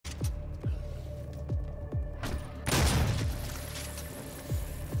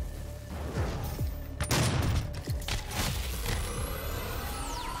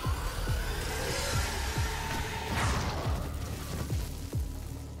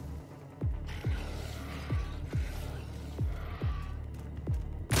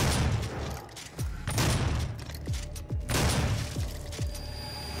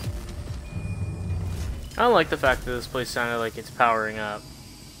I like the fact that this place sounded like it's powering up.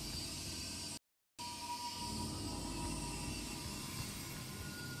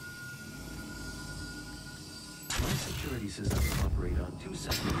 My security systems operate on 2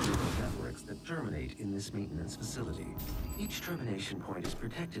 separate neural networks that terminate in this maintenance facility. Each termination point is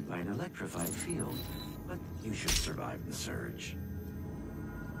protected by an electrified field, but you should survive the surge.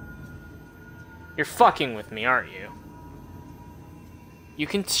 You're fucking with me, aren't you? You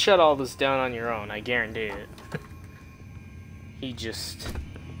can shut all this down on your own, I guarantee it. He just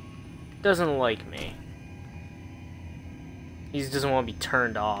doesn't like me. He just doesn't want to be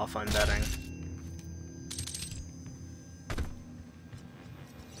turned off, I'm betting.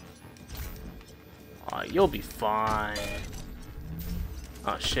 Aw, you'll be fine.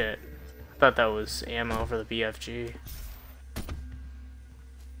 Oh shit. I thought that was ammo for the BFG.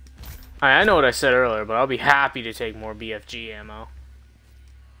 I know what I said earlier, but I'll be happy to take more BFG ammo.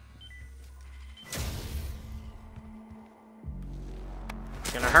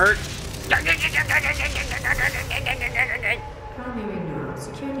 Gonna hurt. Primary neural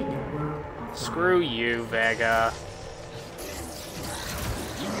security network offline. Screw you, Vega.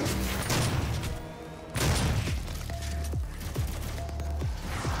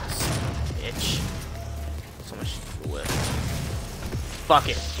 Bitch. So much flip. Fuck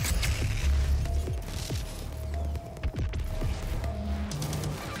it.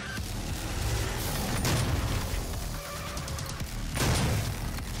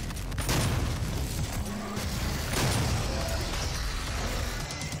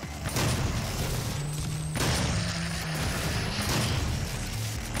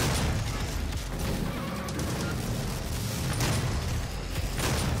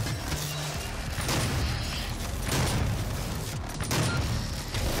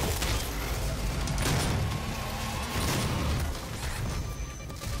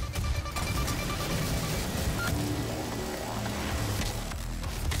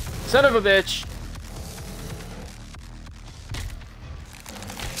 Son of a bitch!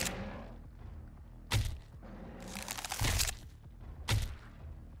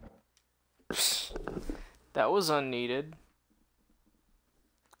 That was unneeded.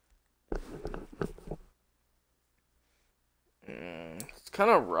 It's kind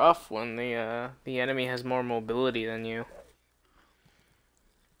of rough when the enemy has more mobility than you.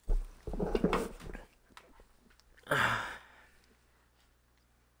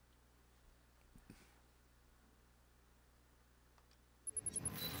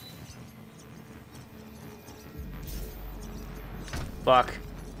 Fuck.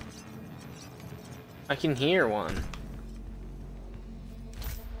 I can hear one.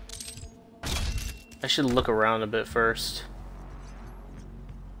 I should look around a bit first.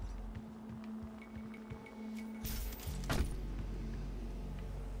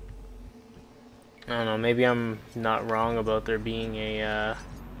 I don't know, maybe I'm not wrong about there being a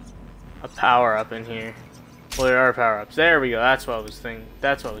power-up in here. Well, there are power-ups. There we go, that's what I was thinking.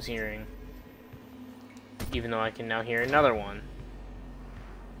 That's what I was hearing. Even though I can now hear another one.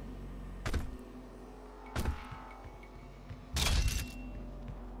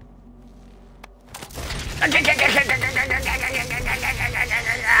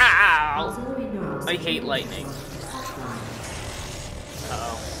 I hate lightning.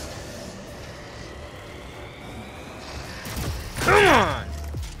 Uh-oh. Come on!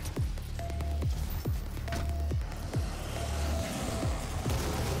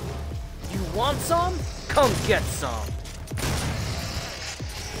 You want some? Come get some!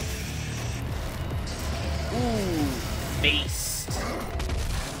 Ooh, based.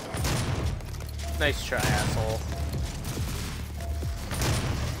 Nice try, asshole.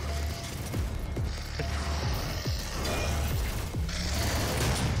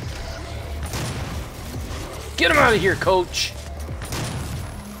 Get him out of here, coach!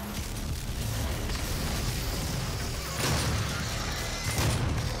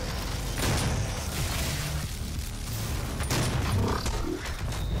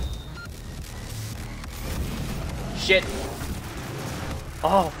 Shit!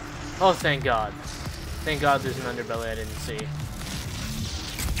 Oh! Oh, thank God. Thank God there's an underbelly I didn't see.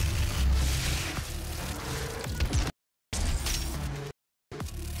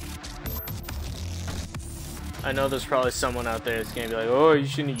 I know there's probably someone out there that's gonna be like, oh, you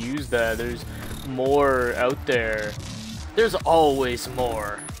shouldn't use that. There's more out there. There's always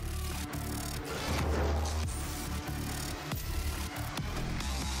more.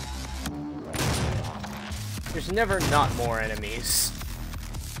 There's never not more enemies.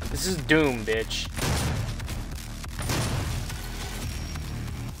 This is Doom, bitch.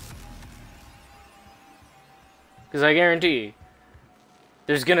 Because I guarantee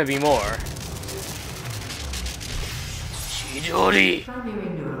there's gonna be more. Jody! Primary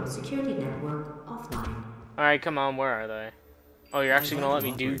neural security network offline. Alright, come on, where are they? Oh, you're actually gonna let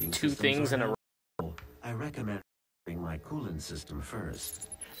me do two things in a row? I recommend my coolant system first.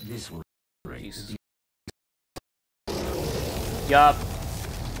 This will break. Yup.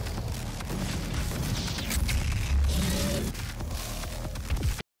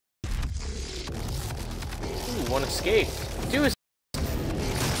 Ooh, one escaped. Two escaped.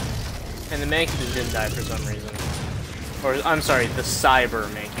 And the Mancubus didn't die for some reason. Or, I'm sorry, the Cyber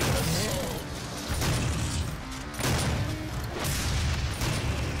Mancubus.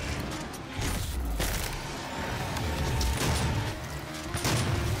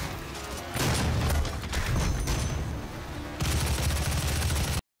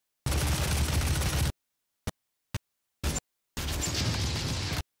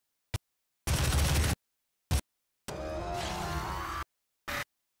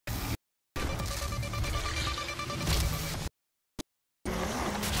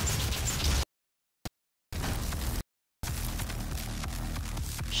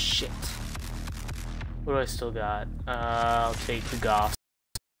 Shit. What do I still got? I'll take the Gauss.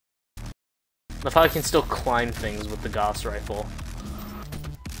 If I can still climb things with the Gauss rifle.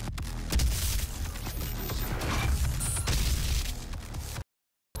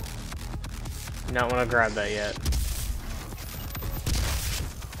 Not want to grab that yet.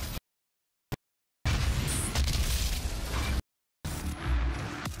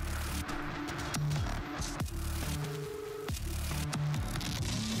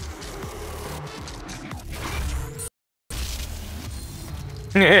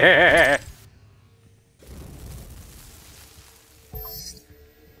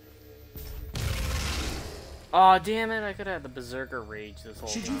 Aw, damn it, I could have had the Berserker Rage this whole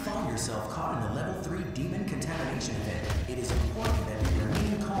time. Should you find yourself caught in a level 3 demon contamination event, it is important that you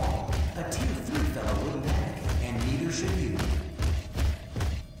remain calm. A tier 3 fellow wouldn't panic, and neither should you.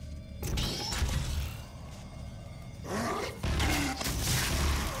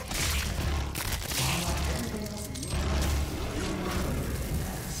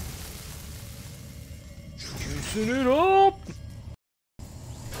 Juicing it up!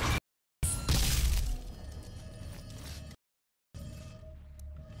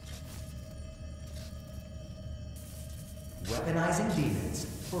 Weaponizing demons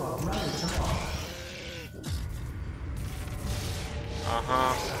for a brighter tomorrow.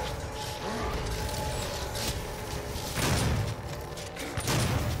 Uh-huh.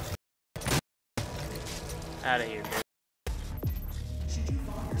 Out of here, dude. Should you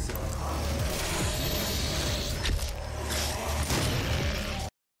find yourself caught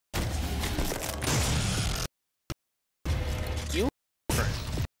You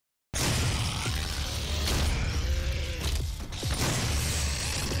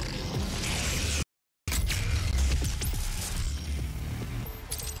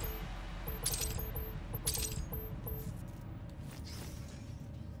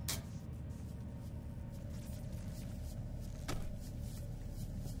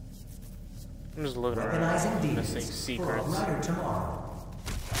I'm just looking around, weaponizing missing demons for a secrets. brighter tomorrow.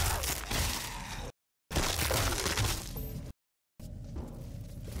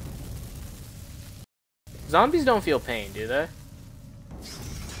 Zombies don't feel pain, do they?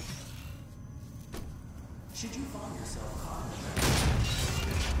 Should you find yourself caught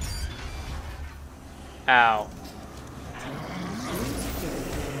Ow.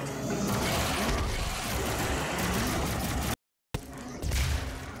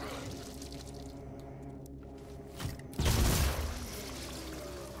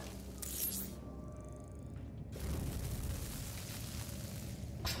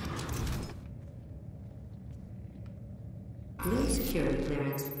 Blue security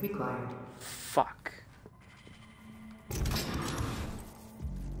clearance required. Fuck.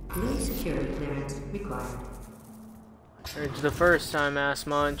 Blue security clearance required. Heard you the first time, ass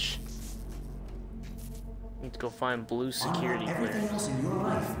munch. Need to go find blue security Unlike everything clearance. else in your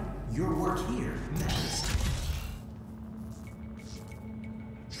life, your work here matters.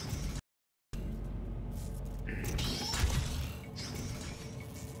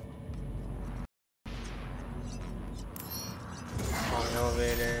 On the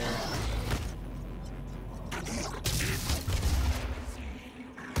elevator.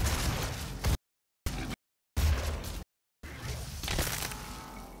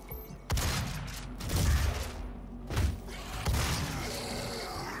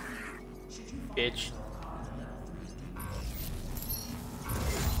 Bitch.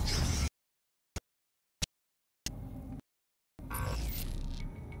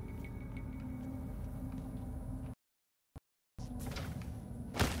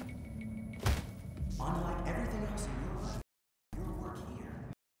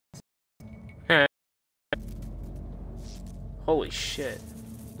 Holy shit.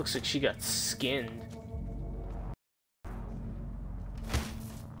 Looks like she got skinned.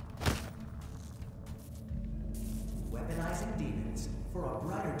 Weaponizing demons for a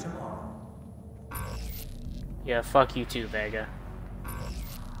brighter tomorrow. Yeah, fuck you too, Vega.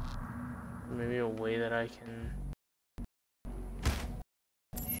 Maybe a way that I can...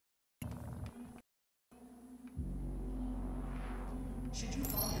 Should you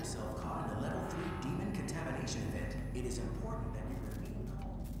find yourself caught in a level 3 demon contamination event, it is important that you remain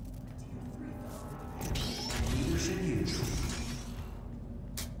calm. A tier 3 fellow, and neither should you.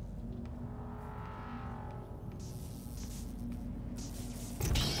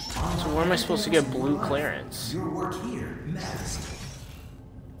 So where am I supposed to get blue clearance? Your work here matters.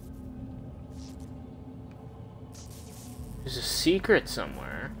 There's a secret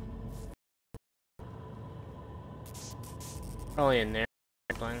somewhere. Probably in there.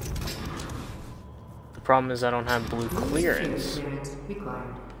 The problem is I don't have blue clearance.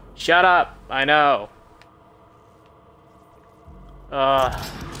 Required. Shut up! I know.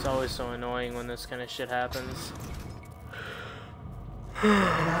 It's always so annoying when this kind of shit happens.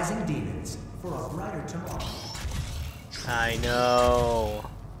 Weaponizing demons for a brighter tomorrow. I know.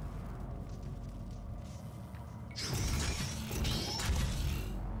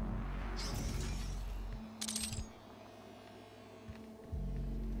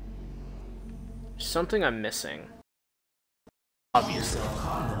 Something I'm missing. Obviously.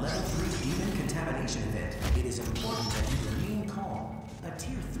 Caught in the level 3 demon contamination event, it is important that you remain calm. A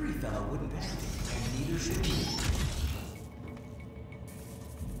tier 3 fellow wouldn't panic, and neither should you.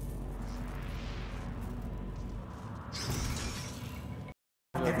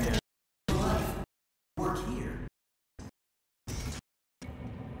 Okay. Work here.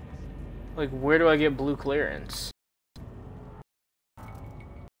 Like, where do I get blue clearance?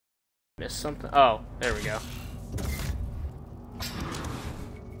 Missed something? Oh, there we go.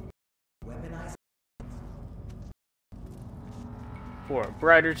 Weaponize. For a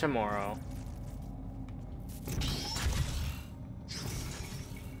brighter tomorrow.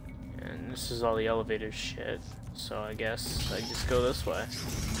 And this is all the elevator shit. So I guess I just go this way.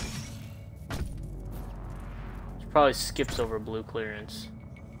 It probably skips over blue clearance.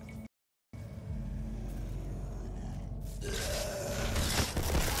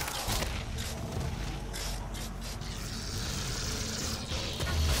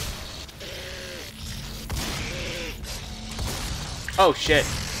 Oh shit.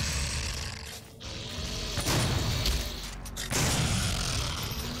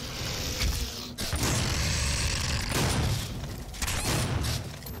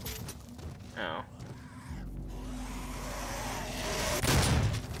 Oh.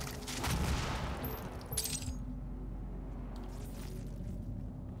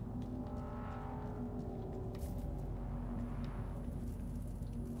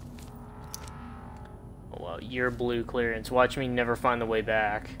 Well, you're blue clearance. Watch me never find the way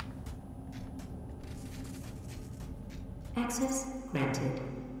back. Access granted.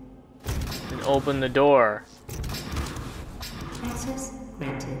 And open the door. Access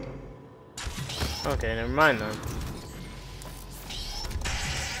granted. Okay, never mind then.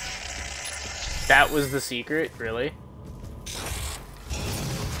 That was the secret? Really?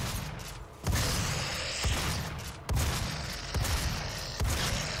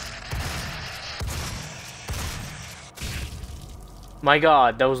 My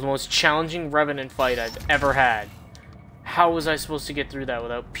god, that was the most challenging Revenant fight I've ever had. How was I supposed to get through that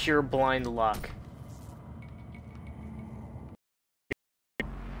without pure blind luck?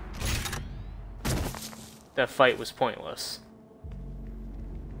 That fight was pointless.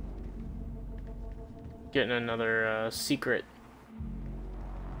 Getting another secret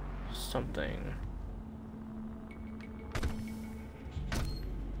something.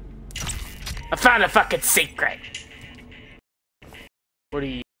 I found a fucking secret! What do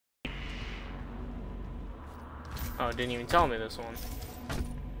you... Oh, it didn't even tell me this one.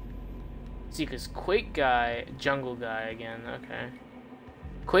 See, because Quake Guy, Jungle Guy again, okay.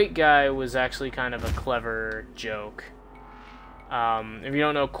 Quake Guy was actually kind of a clever joke. If you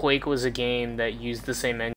don't know, Quake was a game that used the same engine